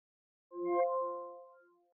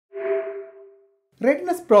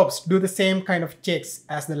Readiness probes do the same kind of checks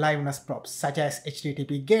as the liveness probes, such as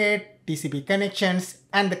HTTP GET, TCP connections,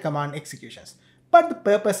 and the command executions. But the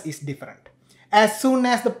purpose is different. As soon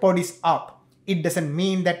as the pod is up, it doesn't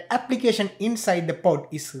mean that application inside the pod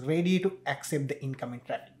is ready to accept the incoming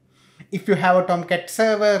traffic. If you have a Tomcat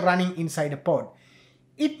server running inside a pod,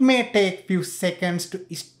 it may take few seconds to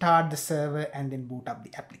start the server and then boot up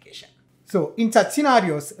the application. So in such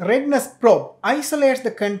scenarios, readiness probe isolates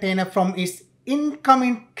the container from its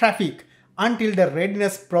incoming traffic until the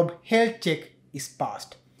readiness probe health check is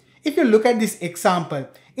passed. If you look at this example,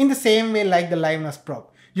 in the same way like the liveness probe,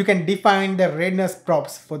 you can define the readiness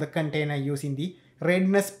probes for the container using the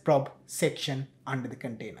readiness probe section under the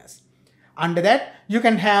containers. Under that, you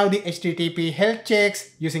can have the HTTP health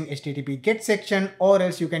checks using HTTP GET section, or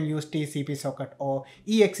else you can use TCP socket or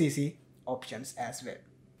EXEC options as well.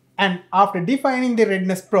 And after defining the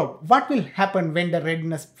readiness probe, what will happen when the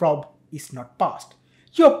readiness probe is not passed?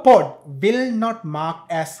 Your pod will not mark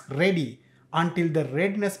as ready until the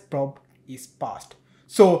readiness probe is passed.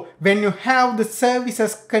 So when you have the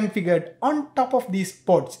services configured on top of these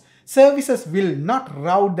pods, services will not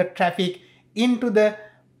route the traffic into the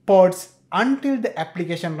pods until the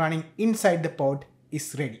application running inside the pod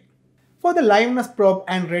is ready. For the liveness probe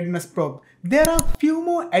and readiness probe, there are few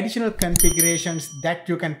more additional configurations that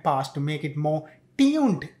you can pass to make it more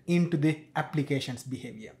tuned into the application's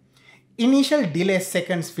behavior. Initial delay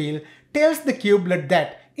seconds field tells the kubelet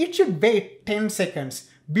that it should wait 10 seconds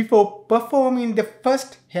before performing the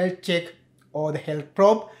first health check or the health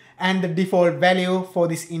probe, and the default value for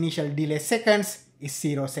this initial delay seconds is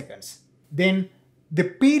 0 seconds. Then the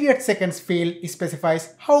period seconds field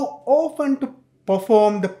specifies how often to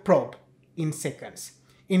perform the probe in seconds.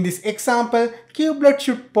 In this example, kubelet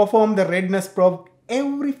should perform the readiness probe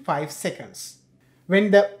every 5 seconds.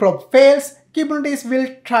 When the probe fails, Kubernetes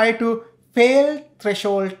will try to fail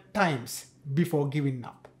threshold times before giving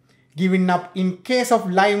up. Giving up in case of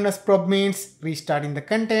liveness probe means restarting the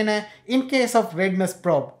container. In case of readiness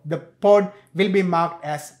probe, the pod will be marked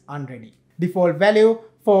as unready. Default value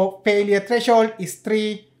for failure threshold is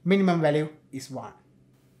 3, minimum value is 1.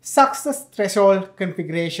 Success threshold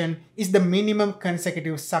configuration is the minimum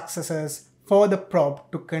consecutive successes for the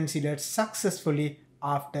probe to consider successfully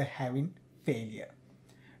after having failure.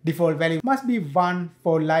 Default value must be 1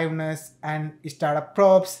 for liveness and startup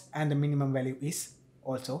probes, and the minimum value is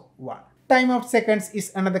also 1. Timeout seconds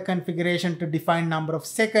is another configuration to define number of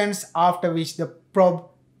seconds after which the probe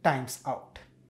times out.